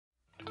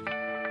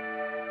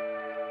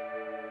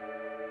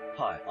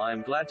Hi, I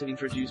am glad to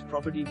introduce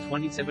property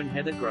 27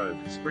 Heather Grove,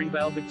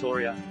 Springvale,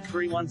 Victoria,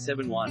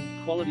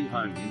 3171, quality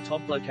home in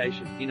top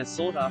location, in a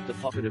sought-after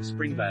pocket of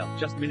Springvale,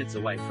 just minutes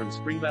away from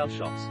Springvale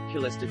shops,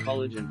 Killester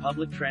College and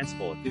public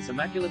transport. This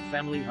immaculate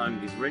family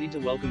home is ready to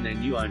welcome their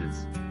new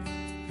owners.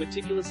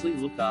 Meticulously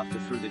looked after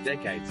through the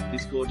decades,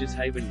 this gorgeous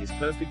haven is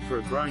perfect for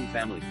a growing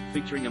family,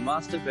 featuring a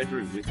master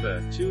bedroom with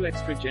her 2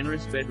 extra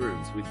generous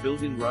bedrooms with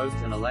built-in robes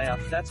and a layout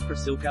that's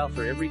Silcal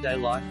for everyday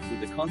life,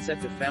 with the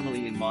concept of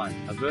family in mind.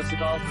 A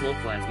versatile floor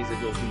plan is at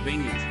your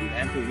convenience with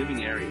ample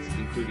living areas,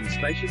 including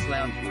spacious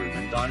lounge room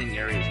and dining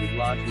areas with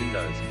large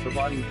windows,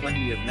 providing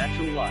plenty of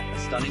natural light. A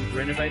stunning,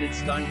 renovated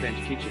stone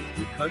bench kitchen,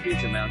 with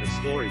copious amount of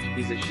storage,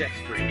 is a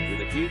chef's dream,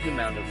 with a huge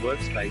amount of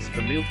workspace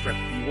for meal prep.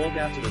 You walk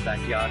out to the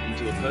backyard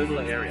into a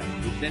pergola area,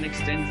 which then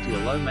extends to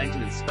a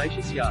low-maintenance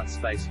spacious yard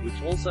space,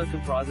 which also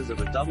comprises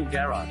of a double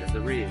garage at the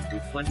rear,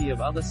 with plenty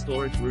of other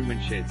storage room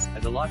and sheds.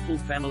 A delightful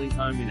family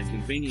home in a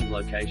convenient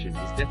location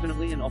is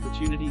definitely an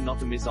opportunity not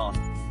to miss on.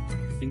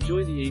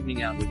 Enjoy the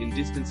evening out within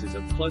distances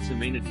of close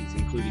amenities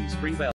including Springvale